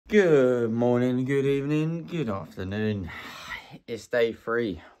Good morning, good evening, good afternoon. It's day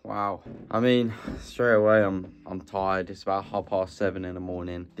 3. Wow. I mean, straight away I'm tired. It's about 7:30 in the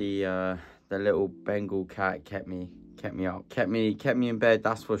morning. The little Bengal cat kept me up. Kept me in bed,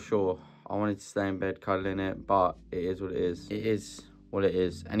 that's for sure. I wanted to stay in bed cuddling it, but it is what it is. It is what it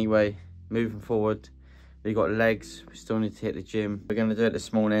is. Anyway, moving forward. We got legs, we still need to hit the gym. We're gonna do it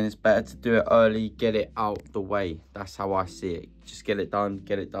this morning. It's better to do it early, get it out the way. That's how I see it. Just get it done,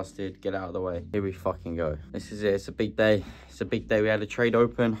 get it dusted, get it out of the way. Here we fucking go. This is it, it's a big day. It's a big day. We had a trade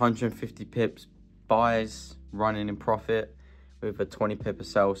open, 150 pips, buys, running in profit with a 20 pip a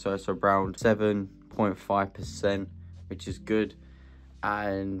sell, so it's around 7.5%, which is good.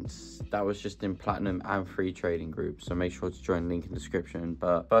 And that was just in platinum and free trading group, so make sure to join, link in the description.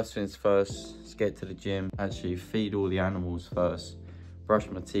 But first things first, let's get to the gym. Actually feed all the animals first, brush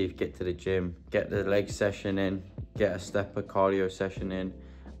my teeth, get to the gym, get the leg session in, get a stepper cardio session in,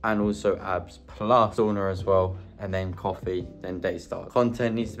 and also abs plus sauna as well, and then coffee, then day start.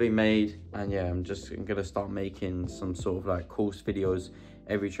 Content needs to be made, and yeah, I'm gonna start making some sort of like course videos.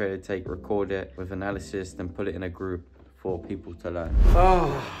 Every trade I take, record it with analysis, then put it in a group for people to learn.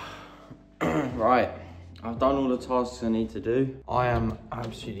 Right, I've done all the tasks I need to do. I am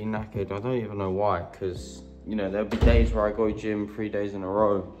absolutely knackered. I don't even know why, because you know, there'll be days where I go gym 3 days in a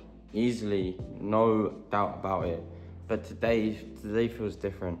row easily, no doubt about it, but today feels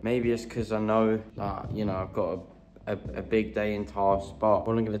different. Maybe it's because I know that, you know, I've got a big day in tasks, but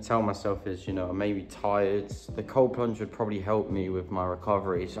what I'm going to tell myself is, you know, I may be tired. The cold plunge would probably help me with my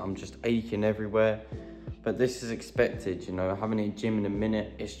recovery, so I'm just aching everywhere. But this is expected, you know, having a gym in a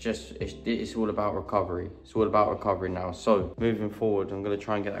minute, it's all about recovery. It's all about recovery now. So moving forward, I'm gonna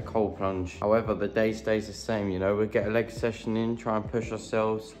try and get that cold plunge. However, the day stays the same, you know, we'll get a leg session in, try and push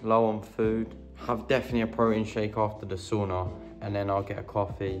ourselves, low on food, have definitely a protein shake after the sauna, and then I'll get a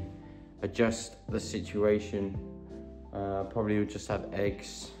coffee, adjust the situation. Probably would just have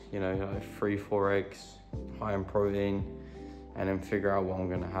eggs, you know, like 3-4 eggs, high in protein, and then figure out what I'm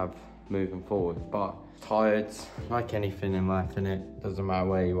gonna have moving forward. But tired, like anything in life, innit? Doesn't matter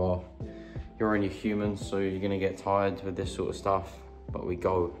where you are, you're only human, so you're gonna get tired with this sort of stuff. But we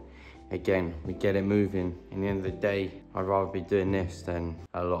go again, we get it moving. In the end of the day, I'd rather be doing this than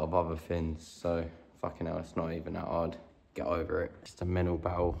a lot of other things. So fucking hell, it's not even that hard. Get over it. Just a mental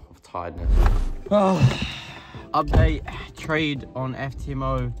battle of tiredness. Update, trade on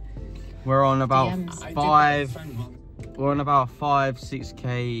FTMO. We're on about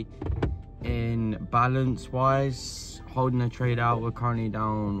 6k in balance wise, holding the trade out. We're currently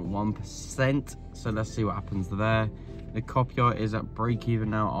down 1%, so let's see what happens there. The Copier is at break even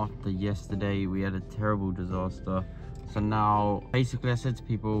now. After yesterday we had a terrible disaster, so now basically I said to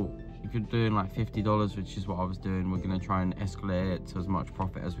people, if you're doing like $50, which is what I was doing, we're going to try and escalate it to as much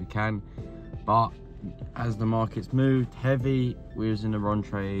profit as we can. But as the markets moved heavy, we was in the wrong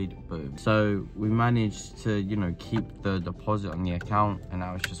trade, boom. So we managed to, you know, keep the deposit on the account, and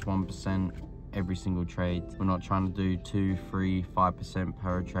that was just 1% every single trade. We're not trying to do 2, 3, 5%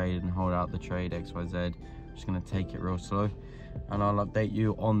 per trade and hold out the trade XYZ. I'm just gonna take it real slow, and I'll update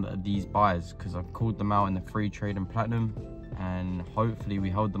you on these buys because I've called them out in the free trade and platinum, and hopefully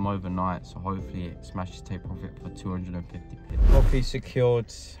we hold them overnight, so hopefully it smashes take profit for 250 pips. Coffee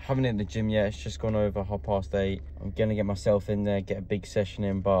secured, haven't hit the gym yet, it's just gone over 8:30. I'm gonna get myself in there, get a big session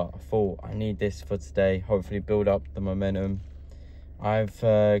in, but I thought I need this for today, hopefully build up the momentum. I've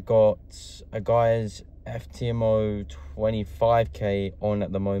got a guy's FTMO 25k on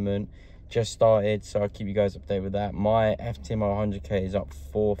at the moment, just started, so I'll keep you guys updated with that. My FTMO 100k is up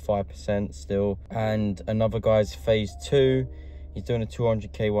 4-5% still, and another guy's phase 2, he's doing a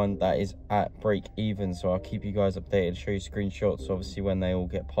 200k one that is at break even, so I'll keep you guys updated, show you screenshots obviously when they all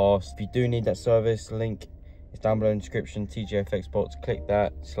get passed. If you do need that service, link is down below in the description. TJFX bots, click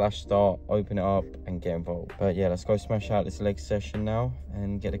that /start, open it up and get involved. But yeah, let's go smash out this leg session now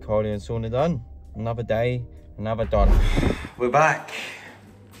and get the cardio and sauna done. Another day, another done. We're back.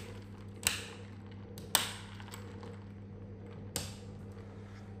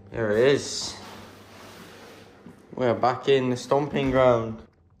 There it is. We're back in the stomping ground.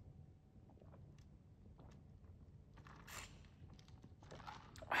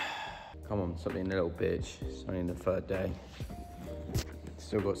 Come on, stop being a little bitch. It's only the 3rd day.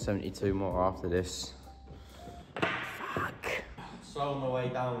 Still got 72 more after this. Fuck. Slow on the way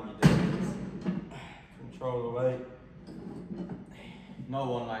down, you do. Control the weight. No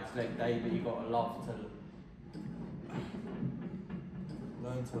one likes leg day, but you gotta love to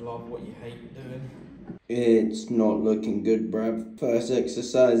learn to love what you hate doing. It's not looking good, bruv. First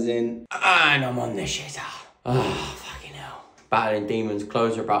exercise in, and I'm on the shitter. Oh, fucking hell. battling demons.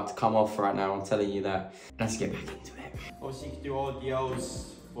 Clothes are about to come off right now, I'm telling you that. Let's get back into it. Obviously you can do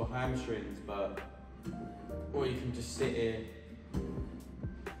RDLs for hamstrings, but or you can just sit here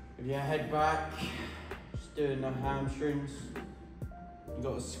with your head back, just doing the hamstrings. You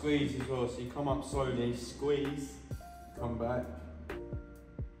got to squeeze as well, so you come up slowly, squeeze, come back.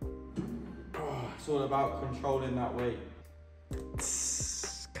 Oh, it's all about controlling that weight.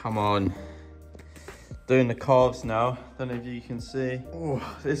 Come on. Doing the calves now. Don't know if you can see.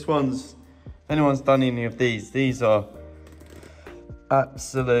 Oh, this one's, if anyone's done any of these are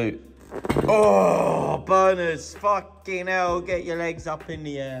absolute, oh, burners. Fucking hell, get your legs up in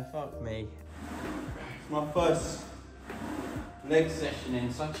the air. Fuck me. It's my first leg session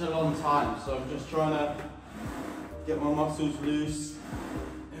in such a long time, so I'm just trying to get my muscles loose,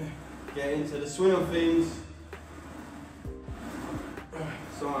 get into the swing of things.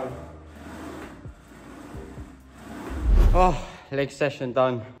 So, oh, leg session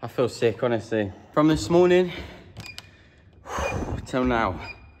done. I feel sick, honestly. From this morning till now.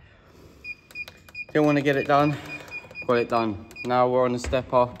 Didn't want to get it done, got it done. Now we're on the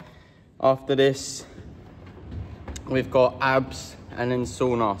stepper. After this, we've got abs and then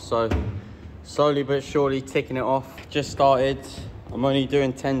sauna. So slowly but surely ticking it off. Just started. I'm only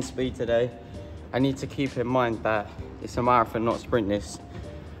doing 10 speed today. I need to keep in mind that it's a marathon, not sprint this.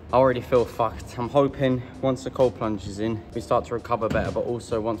 I already feel fucked. I'm hoping once the cold plunge is in, we start to recover better, but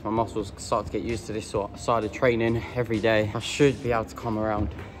also once my muscles start to get used to this sort of side of training every day, I should be able to come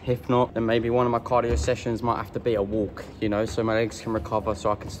around. If not, then maybe one of my cardio sessions might have to be a walk, you know, so my legs can recover, so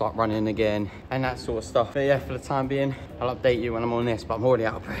I can start running again and that sort of stuff. But yeah, for the time being, I'll update you when I'm on this, but I'm already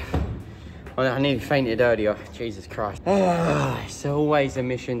out of breath. I nearly fainted earlier, Jesus Christ. It's always a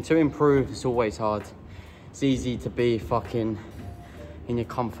mission. To improve, it's always hard. It's easy to be fucking in your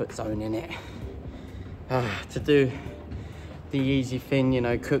comfort zone, innit? To do the easy thing, you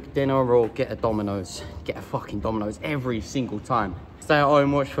know, cook dinner or get a Domino's. Get a fucking Domino's every single time. Stay at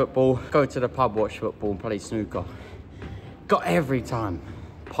home, watch football, go to the pub, watch football, play snooker. Got every time.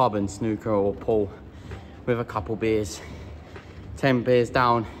 Pub and snooker or pool with a couple beers. 10 beers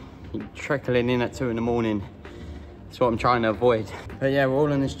down, trickling in at 2 in the morning. That's what I'm trying to avoid. But yeah, we're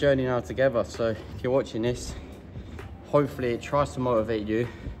all on this journey now together, so if you're watching this, hopefully it tries to motivate you.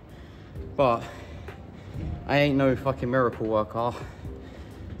 But I ain't no fucking miracle worker.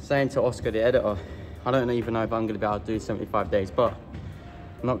 Saying to Oscar, the editor, I don't even know if I'm gonna be able to do 75 days, but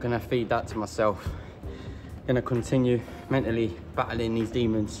I'm not gonna feed that to myself. I'm gonna continue mentally battling these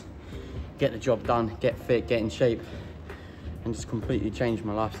demons, get the job done, get fit, get in shape, and just completely change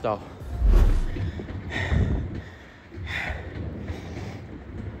my lifestyle.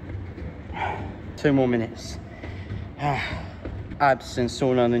 Two more minutes. Abs and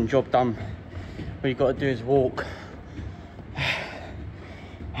sauna and then job done. All you gotta do is walk,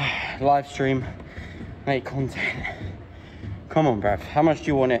 live stream, make content. Come on, bruv. How much do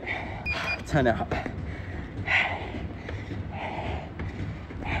you want it? Turn it up.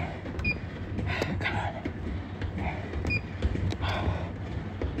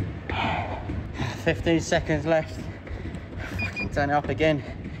 15 seconds left. Fucking turn it up again.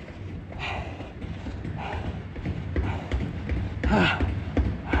 Stop.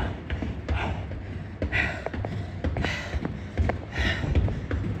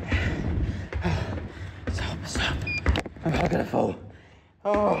 I'm not gonna fall.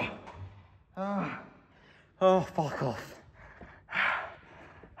 Oh, fuck off.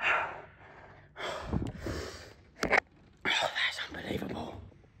 That's unbelievable.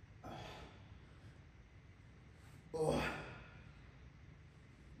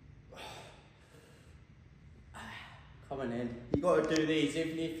 Coming in. You gotta do these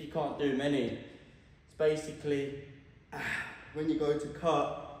even if you can't do many. It's basically when you go to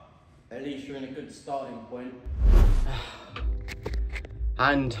cut, at least you're in a good starting point.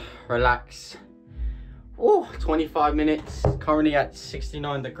 And relax. Oh, 25 minutes. Currently at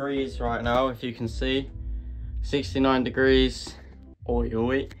 69 degrees right now, if you can see. 69 degrees.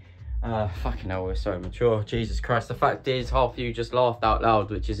 Oi. Fucking hell, we're so mature. Jesus Christ. The fact is, half of you just laughed out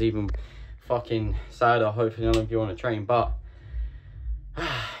loud, which is even fucking sadder. Hopefully none of you want to train, but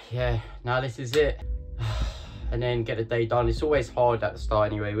yeah, now this is it. And then get the day done. It's always hard at the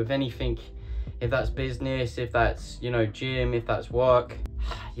start anyway, with anything. If that's business, if that's, you know, gym, if that's work,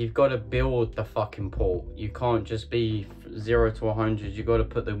 you've got to build the fucking port. You can't just be 0 to 100. You got to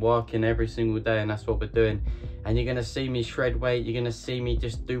put the work in every single day, and that's what we're doing. And you're gonna see me shred weight. You're gonna see me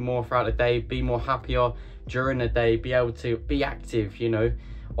just do more throughout the day, be more happier during the day, be able to be active, you know.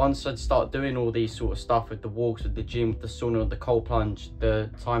 Once I start doing all these sort of stuff with the walks, with the gym, with the sauna, the cold plunge,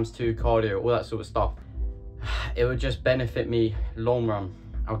 the ×2 cardio, all that sort of stuff, it would just benefit me long run.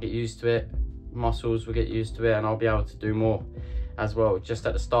 I'll get used to it, muscles will get used to it, and I'll be able to do more as well. Just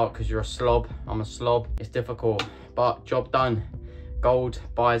at the start, because you're a slob, I'm a slob, it's difficult, but job done. Gold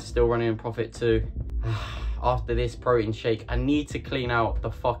buys still running in profit too. After this protein shake, I need to clean out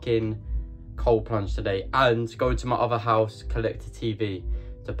the fucking cold plunge today and go to my other house, collect a TV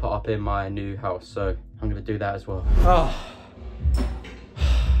to put up in my new house. So I'm gonna do that as well. Oh,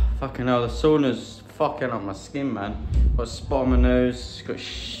 fucking hell, the sauna's fucking up my skin, man. Got a spot on my nose, got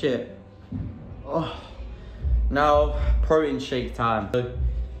shit. Oh, now protein shake time. So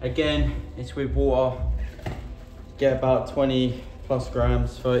again, it's with water. Get about 20 plus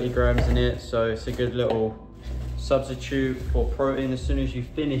grams, 30 grams in it. So it's a good little substitute for protein. As soon as you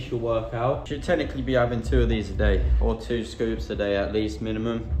finish your workout, you should technically be having 2 of these a day, or 2 scoops a day at least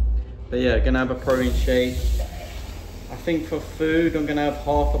minimum. But yeah, gonna have a protein shake. I think for food, I'm gonna have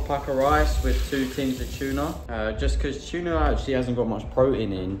half a pack of rice with 2 tins of tuna. Just because tuna actually hasn't got much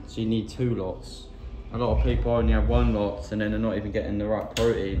protein in, so you need 2 lots. A lot of people only have 1 lot, and then they're not even getting the right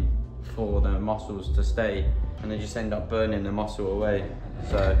protein for the muscles to stay, and they just end up burning the muscle away.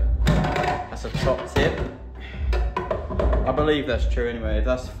 So that's a top tip. I believe that's true anyway. If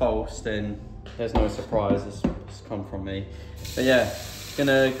that's false, then there's no surprise, it's come from me. But yeah,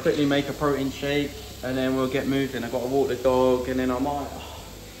 gonna quickly make a protein shake and then we'll get moving. I've got to walk the dog, and then I might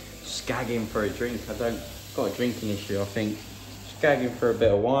just gagging for a drink. Got a drinking issue, I think. Just gagging for a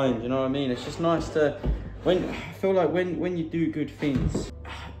bit of wine, you know what I mean? It's just nice to, I feel like when you do good things,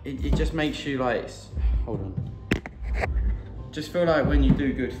 it just makes you like, hold on. Just feel like when you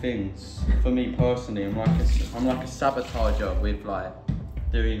do good things, for me personally, I'm like a sabotager with like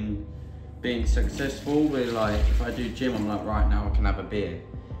being successful. With like, if I do gym, I'm like, right, now I can have a beer.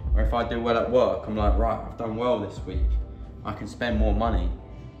 Or if I do well at work, I'm like, right, I've done well this week, I can spend more money.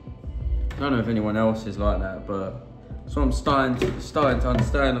 I don't know if anyone else is like that, but that's what I'm starting to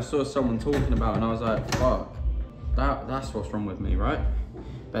understand. I saw someone talking about it and I was like, fuck, that's what's wrong with me, right?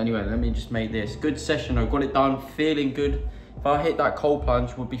 But anyway, let me just make this. Good session, I got it done, feeling good. If I hit that cold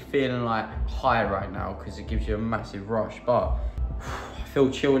plunge, would be feeling like high right now because it gives you a massive rush, but I feel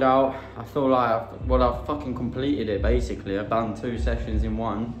chilled out. I feel like, I've fucking completed it basically. I've done 2 sessions in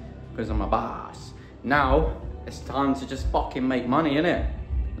 1 because I'm a boss. Now, it's time to just fucking make money, innit?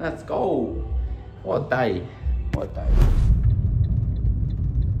 Let's go. What a day, what a day.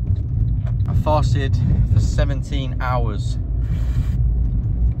 I fasted for 17 hours.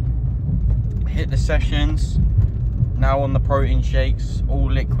 Hit the sessions. Now on the protein shakes,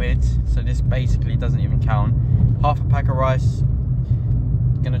 all liquid, so this basically doesn't even count. Half a pack of rice.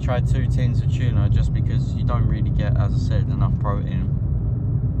 Gonna try 2 tins of tuna just because you don't really get, as I said, enough protein.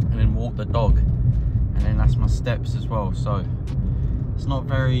 And then walk the dog, and then that's my steps as well. So it's not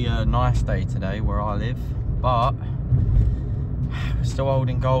very nice day today where I live, but we're still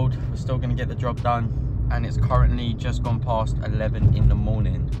holding gold. We're still gonna get the job done, and it's currently just gone past 11 in the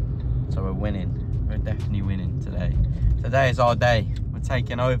morning, so we're winning. We're definitely winning today. Today is our day. We're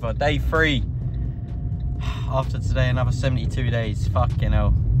taking over. Day 3. After today, another 72 days. Fucking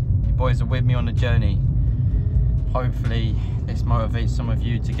hell. You boys are with me on the journey. Hopefully, this motivates some of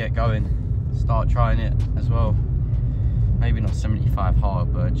you to get going. Start trying it as well. Maybe not 75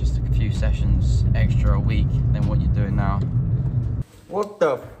 hard, but just a few sessions extra a week than what you're doing now. What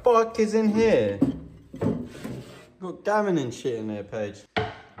the fuck is in here? Got gammon and shit in there, Paige.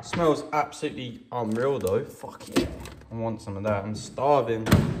 Smells absolutely unreal though. Fuck yeah. I want some of that. I'm starving.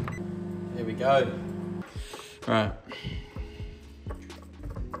 Here we go. Right.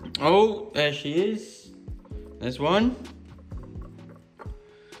 Oh, there she is. There's one.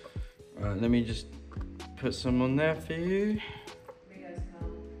 Right, let me just put some on there for you.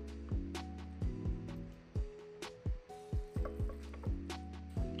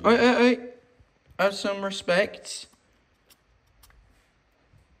 Hey. Have some respect.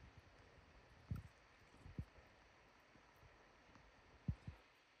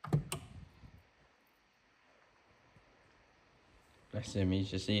 Bless him, he's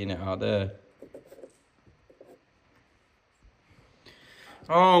just eating it out there.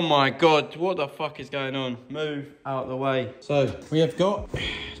 Oh my God, what the fuck is going on? Move out of the way. So, we have got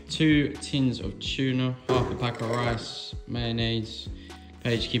 2 tins of tuna, half a pack of rice, mayonnaise.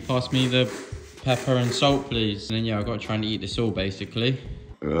 Paige, can you pass me the pepper and salt, please? And then yeah, I've got to try and eat this all, basically.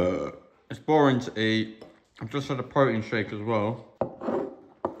 It's boring to eat. I've just had a protein shake as well.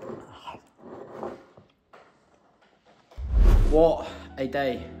 What a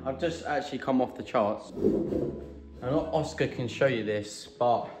day. I've just actually come off the charts. Now, not Oscar can show you this,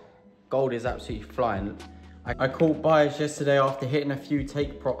 but gold is absolutely flying. I caught buys yesterday after hitting a few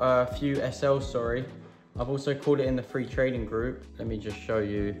SLs, I've also called it in the free trading group. Let me just show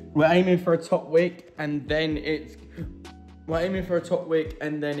you. We're aiming for a top wick, and then it's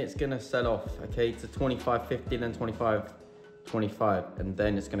gonna sell off, okay, to 25.50, then 25.25, and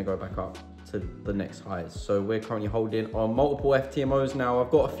then it's gonna go back up to the next highs. So we're currently holding on multiple FTMOs now. I've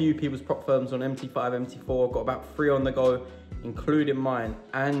got a few people's prop firms on MT5, MT4. I've got about 3 on the go, including mine,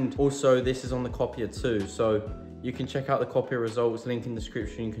 and also this is on the Copier too. So you can check out the Copier results, link in the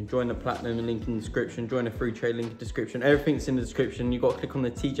description. You can join the platinum, link in the description. Join the free trade, link in the description. Everything's in the description. You got to click on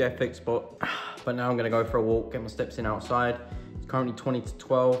the TJFX bot. But now I'm gonna go for a walk, get my steps in outside. It's currently 20 to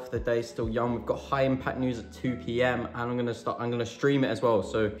 12. The day's still young. We've got high impact news at 2 p.m. and I'm gonna stream it as well.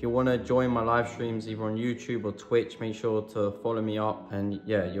 So if you wanna join my live streams either on YouTube or Twitch, make sure to follow me up, and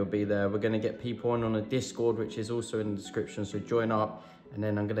yeah, you'll be there. We're gonna get people on a Discord, which is also in the description. So join up. And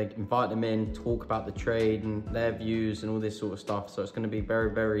then I'm gonna invite them in, talk about the trade and their views and all this sort of stuff. So it's gonna be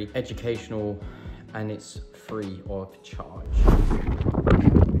very, very educational, and it's free of charge.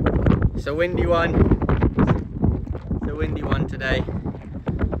 It's a windy one. It's a windy one today.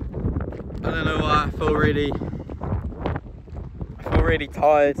 I don't know why, I feel really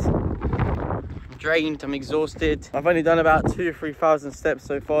tired. I'm drained, I'm exhausted. I've only done about 2,000 or 3,000 steps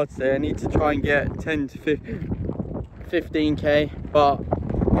so far today. I need to try and get 10 to 15K, but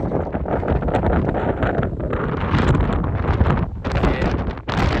yeah.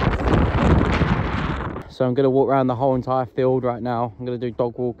 So I'm gonna walk around the whole entire field right now. I'm gonna do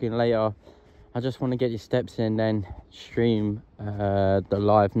dog walking later. I just want to get your steps in, then stream the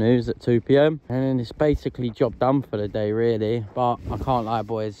live news at 2 p.m. and then it's basically job done for the day, really. But I can't lie,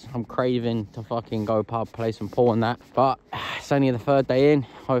 boys, I'm craving to fucking go pub, play some pool and that, but it's only the 3rd day in.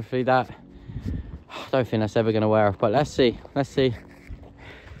 Hopefully that, I don't think that's ever going to wear off, but let's see.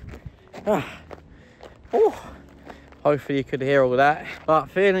 Hopefully you could hear all that,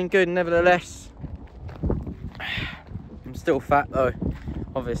 but feeling good nevertheless. I'm still fat though.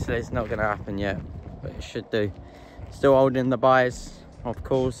 Obviously it's not going to happen yet, but it should do. Still holding the buys, of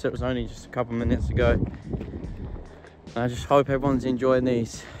course. It was only just a couple minutes ago. I just hope everyone's enjoying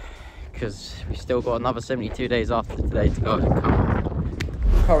these, because we still got another 72 days after today to go.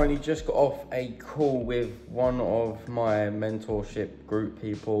 Currently just got off a call with one of my mentorship group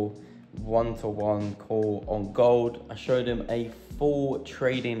people, one-to-one call on gold. I showed him a full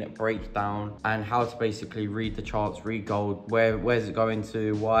trading breakdown and how to basically read the charts, read gold, where's it going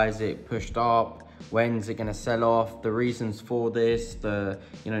to, why is it pushed up, when's it going to sell off, the reasons for this, the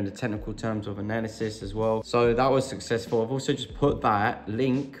technical terms of analysis as well. So that was successful. I've also just put that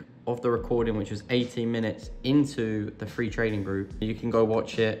link of the recording, which was 18 minutes, into the free trading group. You can go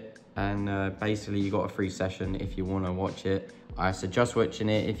watch it, and basically you got a free session if you want to watch it. I suggest watching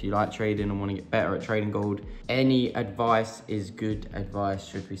it if you like trading and want to get better at trading gold. Any advice is good advice,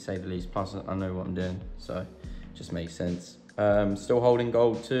 should we say the least. Plus I know what I'm doing, so it just makes sense. Still holding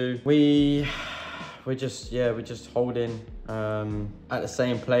gold too. We're just holding at the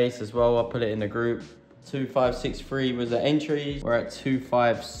same place as well. I'll put it in the group. 2563 was the entry. We're at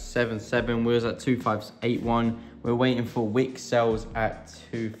 2577. We was at 2581. We're waiting for wick sells at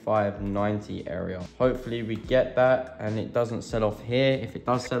 2590 area. Hopefully we get that and it doesn't sell off here. If it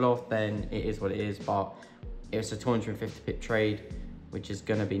does sell off, then it is what it is, but it's a 250 pip trade, which is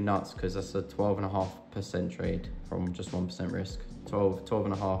gonna be nuts, because that's a 12.5% trade from just 1% risk.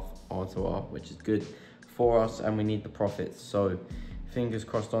 12.5 R2R, which is good for us, and we need the profits. So fingers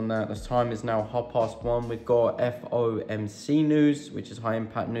crossed on that. The time is now 1:30. We've got FOMC news, which is high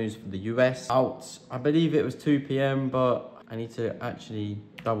impact news for the US, out. I believe it was 2 p.m, but I need to actually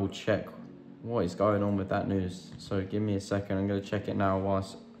double check what is going on with that news. So give me a second. I'm going to check it now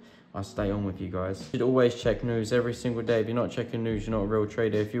whilst I stay on with you guys. You should always check news every single day. If you're not checking news, you're not a real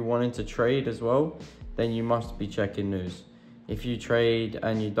trader. If you're wanting to trade as well, then you must be checking news. If you trade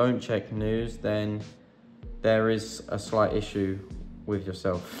and you don't check news, then there is a slight issue with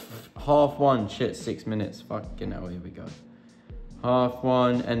yourself. 1:30, shit, 6 minutes. Fucking hell, here we go.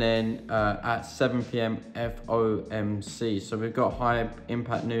 1:30, and then at 7 p.m, FOMC. So we've got high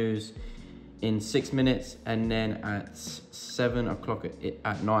impact news in 6 minutes, and then at 7 o'clock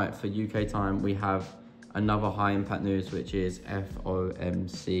at night for UK time, we have another high impact news, which is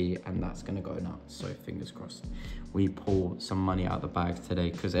FOMC, and that's gonna go nuts. So fingers crossed we pull some money out of the bag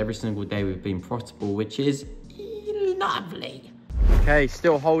today, because every single day we've been profitable, which is lovely. Okay,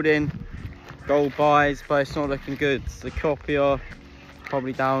 still holding gold buys, but it's not looking good. The Copier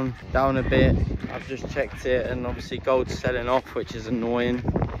probably down a bit. I've just checked it, and obviously gold's selling off, which is annoying.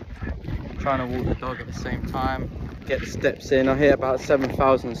 I'm trying to walk the dog at the same time, get the steps in. I hit about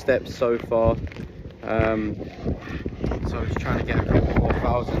 7,000 steps so far. So I was trying to get a couple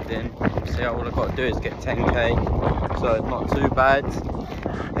 4,000 in. See, all I've got to do is get 10k, so it's not too bad.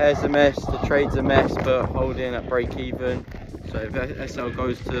 Hair's a mess, the trade's a mess, but holding at break even. So if SL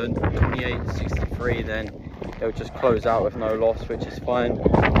goes to 28.63, then it'll just close out with no loss, which is fine.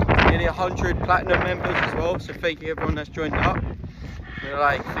 Nearly 100 platinum members as well, so thank you everyone that's joined up. We're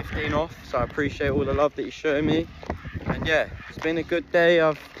like 15 off, so I appreciate all the love that you're showing me. And yeah, it's been a good day.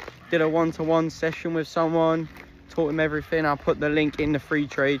 I've did a one-to-one session with someone, taught him everything. I'll put the link in the free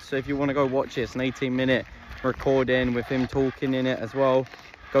trade, so if you want to go watch it, it's an 18-minute recording with him talking in it as well.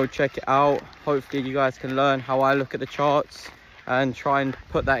 Go check it out. Hopefully you guys can learn how I look at the charts and try and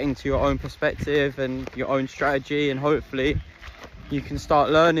put that into your own perspective and your own strategy, and hopefully you can start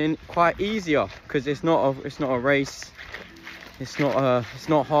learning quite easier, because it's not a race. It's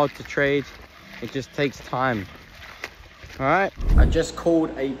not hard to trade. It just takes time. All right, I just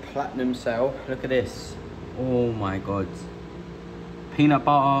called a platinum sale. Look at this. Oh my god, peanut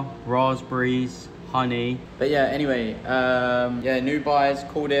butter, raspberries, honey. But yeah, anyway, yeah, new buys,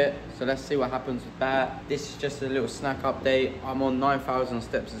 called it. So let's see what happens with that. This is just a little snack update. I'm on 9,000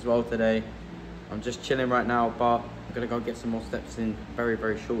 steps as well today. I'm just chilling right now, but I'm gonna go get some more steps in very,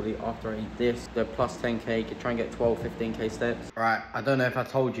 very shortly after I eat this. The plus 10k, could try and get 12, 15k steps. All right, I don't know if I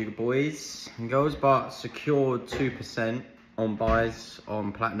told you boys and girls, but secured 2% on buys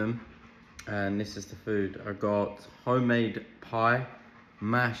on platinum. And this is the food. I got homemade pie,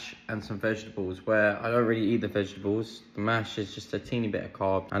 mash and some vegetables, where I don't really eat the vegetables. The mash is just a teeny bit of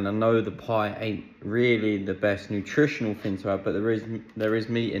carb, and I know the pie ain't really the best nutritional thing to have, but there is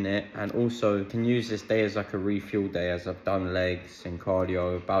meat in it. And also can use this day as like a refuel day, as I've done legs and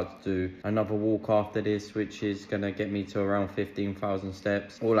cardio. About to do another walk after this, which is gonna get me to around 15,000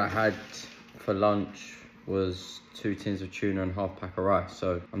 steps. All I had for lunch was 2 tins of tuna and half pack of rice,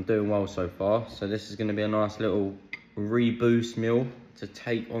 so I'm doing well so far. So this is going to be a nice little reboost meal to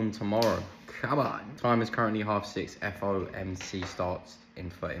take on tomorrow. Come on. Time is currently 6:30. FOMC starts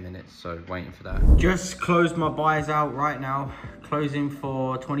in 30 minutes, so waiting for that. Just closed my buys out right now, closing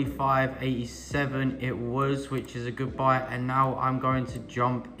for 25.87 it was, which is a good buy. And now I'm going to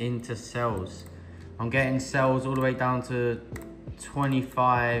jump into sells. I'm getting sells all the way down to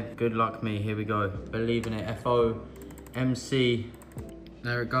 25. Good luck me, here we go. Believe in it. FOMC.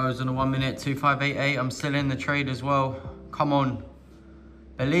 There it goes on the 1 minute. 2588. I'm still in the trade as well. Come on,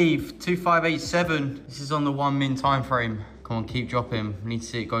 believe. 2587. This is on the 1 min time frame. Come on, keep dropping. We need to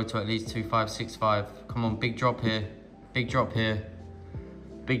see it go to at least 2565. Come on, big drop here, big drop here,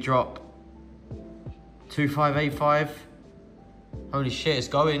 big drop. 2585. Holy shit, it's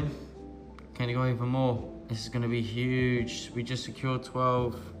going. Can it go even more? This is going to be huge. We just secured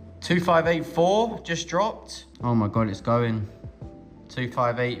 12. 2584 just dropped. Oh my god, it's going.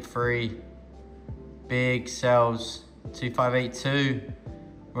 2583. Big sells. 2582.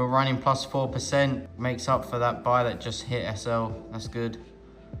 We're running plus 4%. Makes up for that buy that just hit SL. That's good.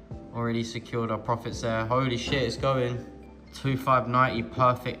 Already secured our profits there. Holy shit, it's going. 2590.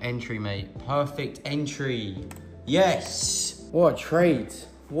 Perfect entry, mate. Perfect entry. Yes. What a trade.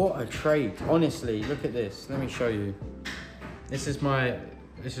 What a trade. Honestly, look at this. Let me show you. This is my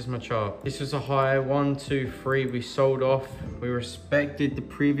chart. This was a high, 1, 2, 3. We sold off. We respected the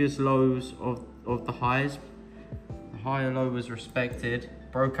previous lows of the highs. The higher low was respected.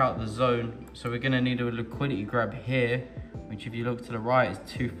 Broke out the zone. So we're gonna need a liquidity grab here, which if you look to the right is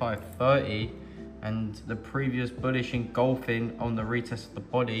 2530. And the previous bullish engulfing on the retest of the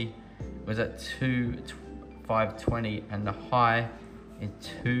body was at 2520, and the high is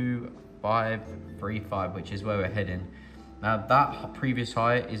 2535, which is where we're heading. Now that previous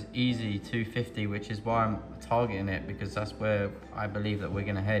high is easy 250, which is why I'm targeting it, because that's where I believe that we're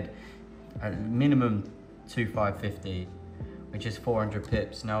gonna head. At minimum 2550, which is 400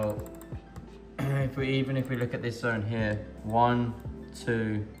 pips. Now, even if we look at this zone here, 1,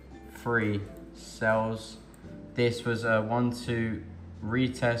 2, 3 sells. This was a 1, 2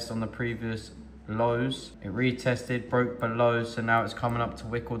 retest on the previous lows. It retested, broke below, so now it's coming up to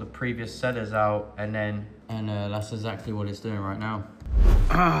wick all the previous sellers out, and that's exactly what it's doing right now.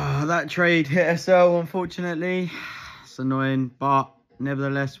 That trade hit SL, unfortunately. It's annoying, but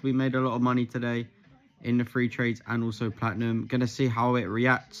nevertheless, we made a lot of money today in the free trades and also platinum. Gonna see how it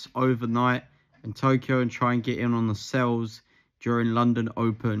reacts overnight in Tokyo and try and get in on the sells during London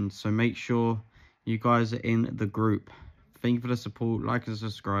Open. So make sure you guys are in the group. Thank you for the support. Like and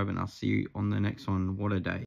subscribe, and I'll see you on the next one. What a day.